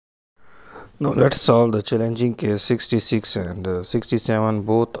Now let's solve the challenging case 66 and 67.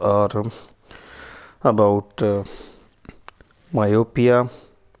 Both are about myopia.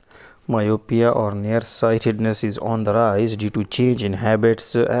 Myopia or nearsightedness is on the rise due to change in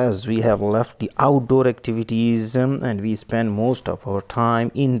habits as we have left the outdoor activities and we spend most of our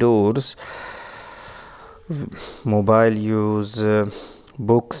time indoors. Mobile use,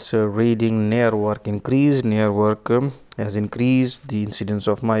 books, reading, near work increased. Near work has increased the incidence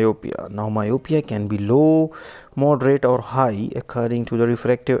of myopia. Now myopia can be low, moderate or high according to the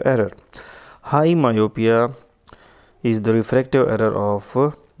refractive error. High myopia is the refractive error of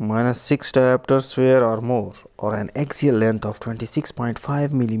 -6 diopter square or more, or an axial length of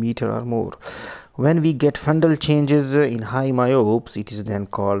 26.5 millimeter or more. When we get fundal changes in high myopes, it is then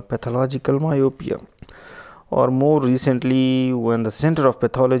called pathological myopia. Or more recently, when the center of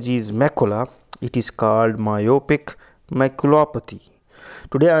pathology is macula, it is called myopic maculopathy.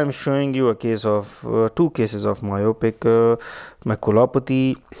 Today I am showing you a case of two cases of myopic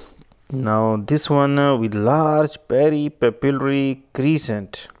maculopathy. Now this one with large peripapillary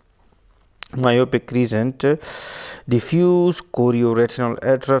crescent, myopic crescent, diffuse chorioretinal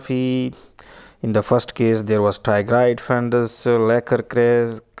atrophy. In the first case, there was tigroid fundus, lacquer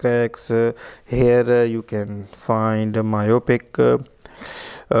cracks. Here you can find myopic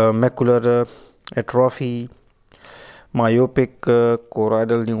macular atrophy, myopic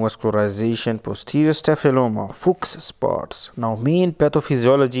choroidal neovascularization, posterior staphyloma, Fuchs spots. Now, main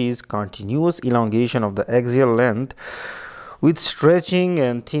pathophysiology is continuous elongation of the axial length with stretching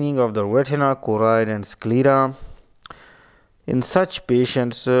and thinning of the retina, choroid, and sclera. In such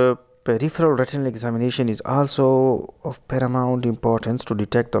patients, peripheral retinal examination is also of paramount importance to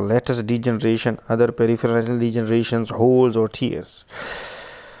detect the latest degeneration, other peripheral retinal degenerations, holes or tears.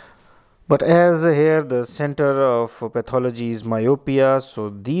 But as here the center of pathology is myopia, so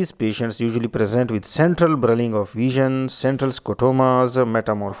these patients usually present with central blurring of vision, central scotomas,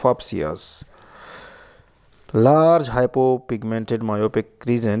 metamorphopsias. Large hypopigmented myopic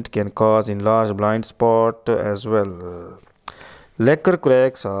crescent can cause enlarged blind spot as well. Lacquer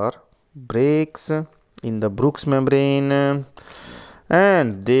cracks are breaks in the Brooks membrane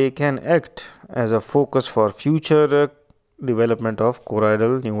and they can act as a focus for future development of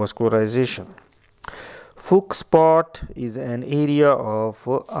choroidal neovascularization. Fuchs spot is an area of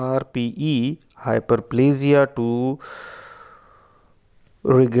RPE, hyperplasia to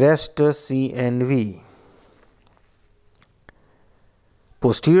regressed CNV.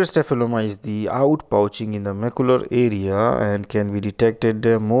 Posterior staphyloma is the outpouching in the macular area and can be detected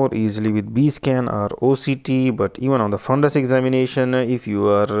more easily with B-scan or OCT, but even on the fundus examination, if you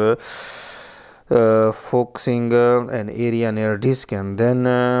are focusing an area near disc and then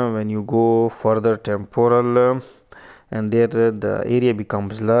when you go further temporal and there the area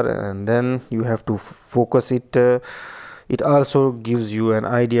becomes blur and then you have to focus it, it also gives you an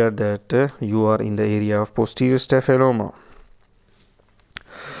idea that you are in the area of posterior staphyloma.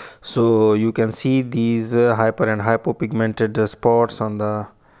 So you can see these hyper and hypopigmented spots on the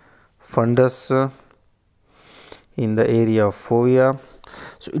fundus in the area of fovea.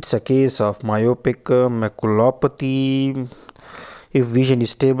 So it's a case of myopic maculopathy. If vision is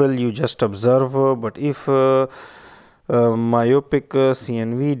stable, you just observe, but if myopic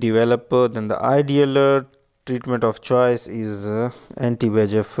CNV develop, then the ideal treatment of choice is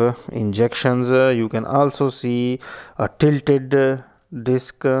anti-VEGF injections. You can also see a tilted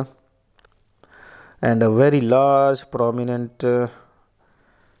disc and a very large prominent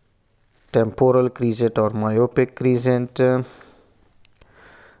temporal crescent or myopic crescent,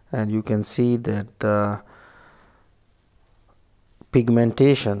 and you can see that the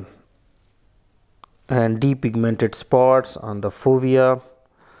pigmentation and depigmented spots on the fovea,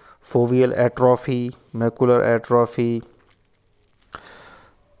 foveal atrophy, macular atrophy.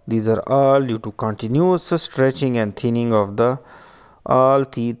 These are all due to continuous stretching and thinning of the all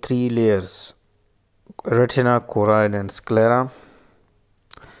the three layers, retina, choroid and sclera.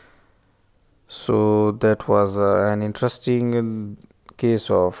 So that was an interesting case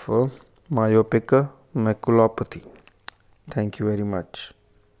of myopic maculopathy. Thank you very much.